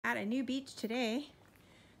at a new beach today.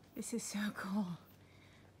 This is so cool.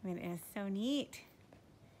 I mean, it is so neat.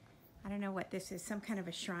 I don't know what this is, some kind of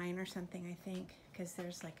a shrine or something, I think, because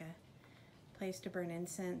there's like a place to burn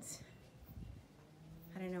incense.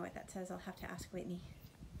 I don't know what that says. I'll have to ask Whitney.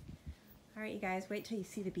 All right, you guys, wait till you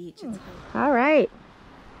see the beach. It's cool. All right.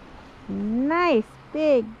 Nice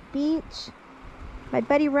big beach. My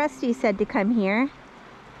buddy Rusty said to come here.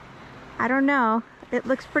 I don't know. It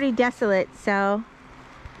looks pretty desolate, so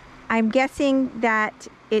I'm guessing that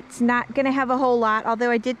it's not going to have a whole lot, although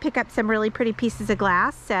I did pick up some really pretty pieces of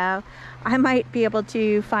glass, so I might be able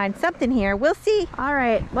to find something here. We'll see. All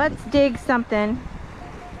right, let's dig something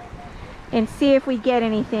and see if we get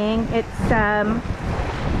anything. It's a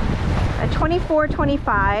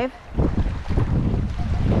 24.25.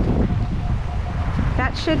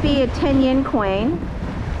 That should be a 10 yen coin.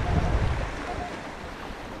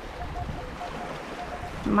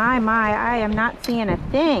 My, I am not seeing a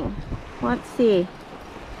thing. Let's see.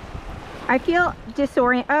 I feel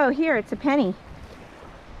disoriented. Oh, here, it's a penny.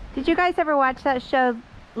 Did you guys ever watch that show,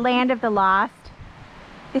 Land of the Lost?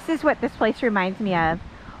 This is what this place reminds me of.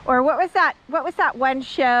 Or what was that one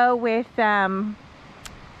show with, oh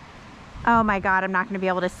my God, I'm not going to be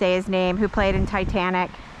able to say his name, who played in Titanic?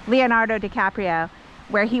 Leonardo DiCaprio,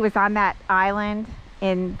 where he was on that island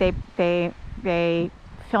and they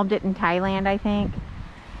filmed it in Thailand, I think.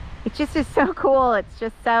 It just is so cool. It's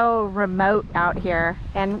just so remote out here.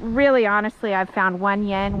 And really, honestly, I've found 1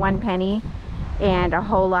 yen, 1 penny, and a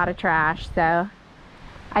whole lot of trash. So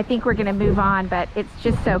I think we're gonna move on, but it's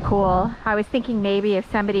just so cool. I was thinking maybe if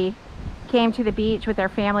somebody came to the beach with their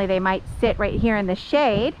family, they might sit right here in the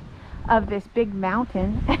shade of this big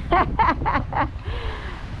mountain. It's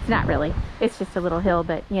not really. It's just a little hill,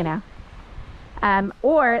 but you know.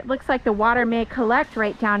 Or it looks like the water may collect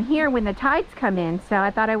right down here when the tides come in. So I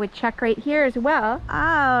thought I would check right here as well.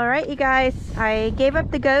 All right, you guys, I gave up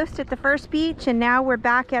the ghost at the first beach and now we're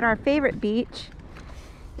back at our favorite beach.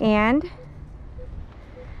 And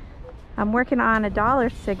I'm working on a dollar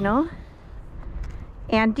signal.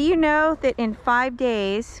 And do you know that in 5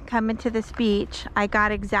 days coming to this beach, I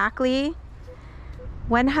got exactly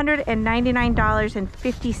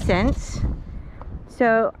 $199.50.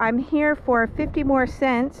 So I'm here for 50 more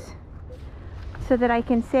cents so that I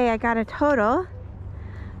can say I got a total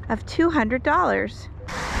of $200.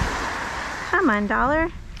 Come on, dollar.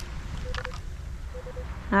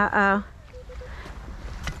 Uh-oh.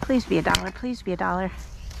 Please be a dollar, please be a dollar.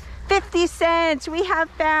 50 cents, we have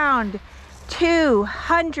found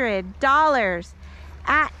 $200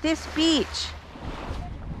 at this beach.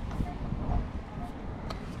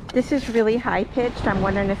 This is really high pitched. I'm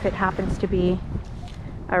wondering if it happens to be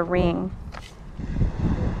a ring.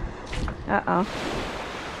 Uh-oh.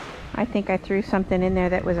 I think I threw something in there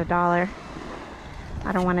that was $1.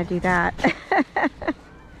 I don't want to do that.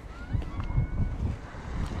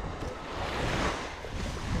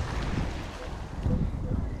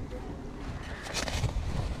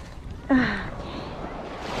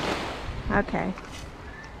 Okay.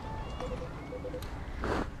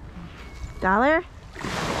 $1?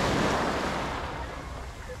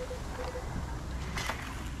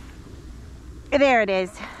 There it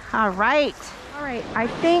is. All right. All right. I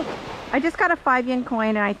think I just got a 5 yen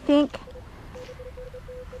coin, and I think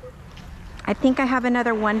I have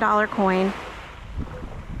another $1 coin.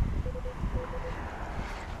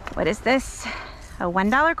 What is this? A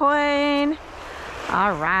 $1 coin.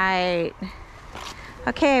 All right.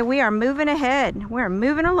 Okay, we are moving ahead. We're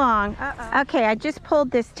moving along. Uh-oh. Okay, I just pulled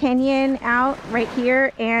this 10 yen out right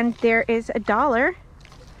here, and there is $1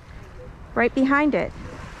 right behind it.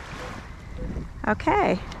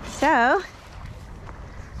 Okay, so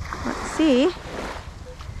let's see.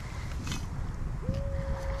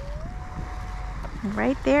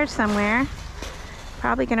 Right there somewhere.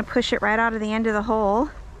 Probably gonna push it right out of the end of the hole.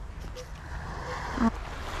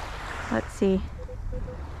 Let's see.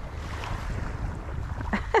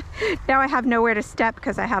 Now I have nowhere to step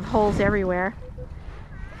because I have holes everywhere.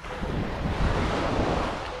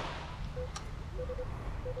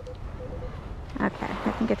 Okay,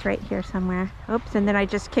 I think it's right here somewhere. Oops, and then I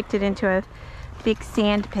just kicked it into a big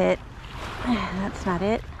sand pit. That's not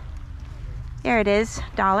it. There it is,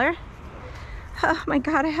 $1. Oh my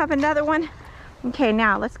God, I have another one. Okay,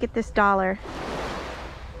 now let's get this $1.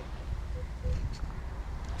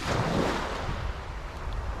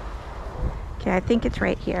 Okay, I think it's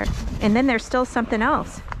right here. And then there's still something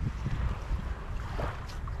else.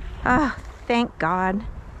 Oh, thank God.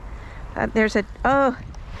 There's a, oh,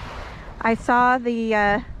 I saw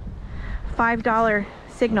the $5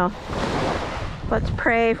 signal. Let's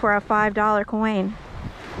pray for a $5 coin.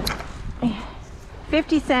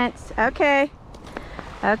 50 cents. Okay.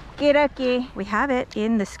 Okie dokie. We have it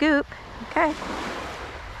in the scoop. Okay.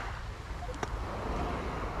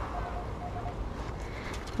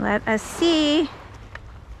 Let us see.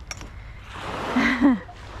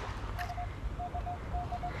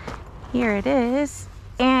 Here it is.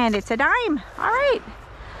 And it's a dime. All right.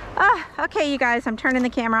 Okay, you guys, I'm turning the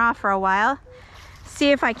camera off for a while.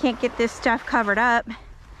 See if I can't get this stuff covered up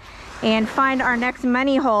and find our next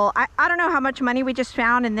money hole. I don't know how much money we just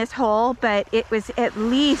found in this hole, but it was at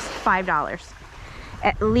least $5.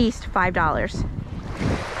 At least $5.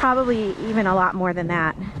 Probably even a lot more than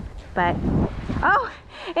that. But, oh,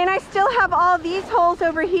 and I still have all these holes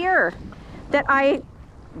over here that I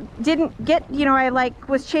didn't get, you know, I like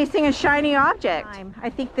was chasing a shiny object. I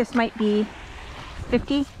think this might be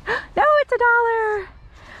 50. No, it's $1.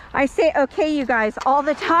 I say okay, you guys, all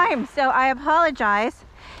the time, so I apologize.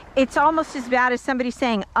 It's almost as bad as somebody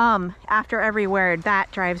saying after every word.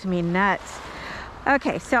 That drives me nuts.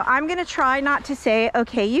 Okay, so I'm gonna try not to say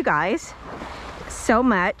okay, you guys, so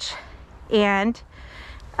much. And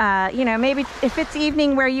you know, maybe if it's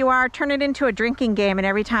evening where you are, turn it into a drinking game, and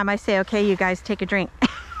every time I say okay, you guys, take a drink.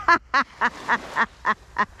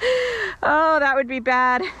 Oh, that would be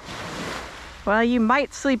bad. Well, you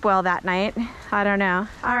might sleep well that night. I don't know.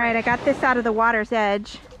 All right, I got this out of the water's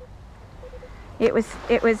edge. It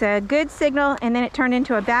was a good signal, and then it turned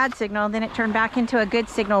into a bad signal, and then it turned back into a good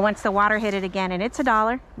signal once the water hit it again, and it's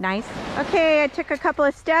 $1. Nice. Okay, I took a couple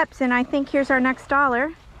of steps, and I think here's our next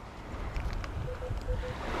dollar.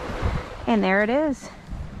 And there it is.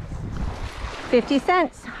 50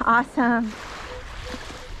 cents. Awesome.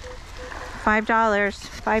 $5.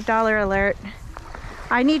 $5 alert.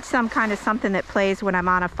 I need some kind of something that plays when I'm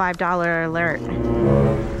on a $5 alert.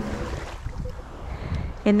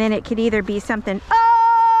 And then it could either be something,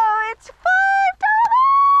 oh, it's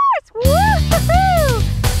 $5! Woo-hoo-hoo!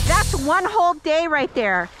 That's one whole day right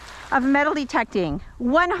there of metal detecting.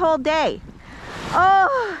 One whole day.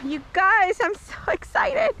 Oh, you guys, I'm so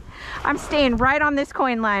excited. I'm staying right on this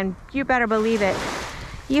coin line. You better believe it.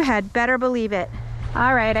 You had better believe it.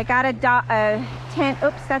 All right, I got a 10,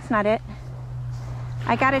 oops, that's not it.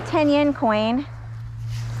 I got a 10 yen coin,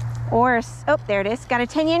 or, oh, there it is. Got a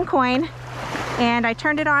 10 yen coin, and I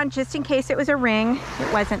turned it on just in case it was a ring.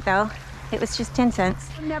 It wasn't though. It was just 10 cents.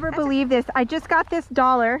 I'll never believe this. I just got this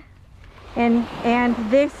dollar and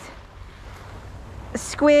this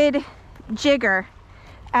squid jigger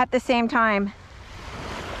at the same time.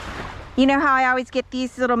 You know how I always get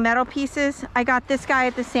these little metal pieces? I got this guy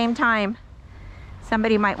at the same time.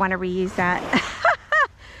 Somebody might want to reuse that.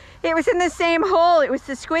 It was in the same hole. It was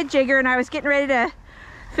the squid jigger, and I was getting ready to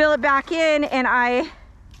fill it back in, and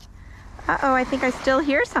uh-oh, I think I still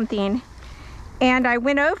hear something. And I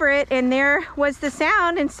went over it, and there was the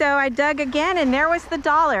sound, and so I dug again, and there was the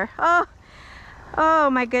dollar. Oh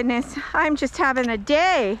my goodness. I'm just having a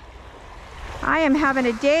day. I am having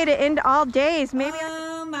a day to end all days. Maybe.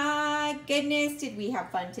 Oh my goodness, did we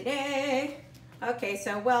have fun today? Okay,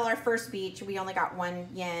 so, well, our first beach, we only got 1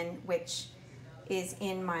 yen, which is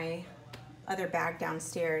in my other bag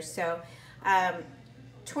downstairs. So,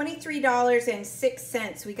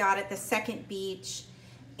 $23.06 we got at the second beach,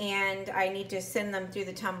 and I need to send them through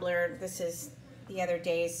the tumbler. This is the other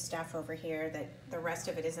day's stuff over here, that the rest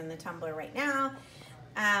of it is in the tumbler right now.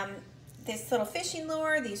 This little fishing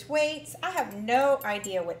lure, these weights, I have no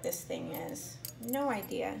idea what this thing is. No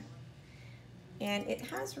idea. And it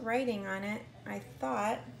has writing on it, I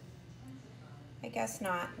thought. I guess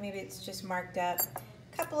not. Maybe it's just marked up.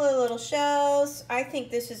 A couple of little shells. I think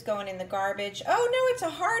this is going in the garbage. Oh no, it's a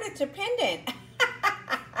heart, it's a pendant.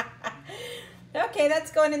 Okay,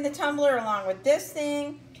 that's going in the tumbler along with this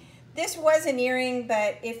thing. This was an earring,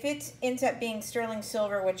 but if it ends up being sterling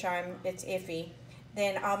silver, which it's iffy,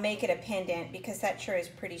 then I'll make it a pendant, because that sure is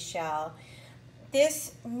pretty shell.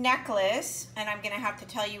 This necklace, and I'm gonna have to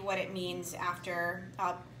tell you what it means after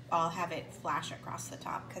I'll have it flash across the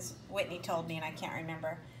top, because Whitney told me and I can't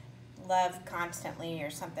remember. Love constantly or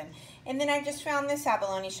something. And then I just found this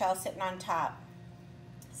abalone shell sitting on top.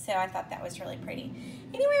 So I thought that was really pretty.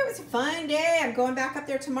 Anyway, it was a fun day. I'm going back up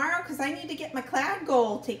there tomorrow because I need to get my clad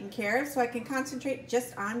goal taken care of so I can concentrate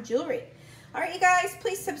just on jewelry. All right, you guys,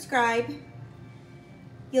 please subscribe.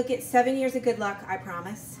 You'll get 7 years of good luck, I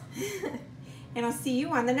promise. And I'll see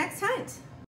you on the next hunt.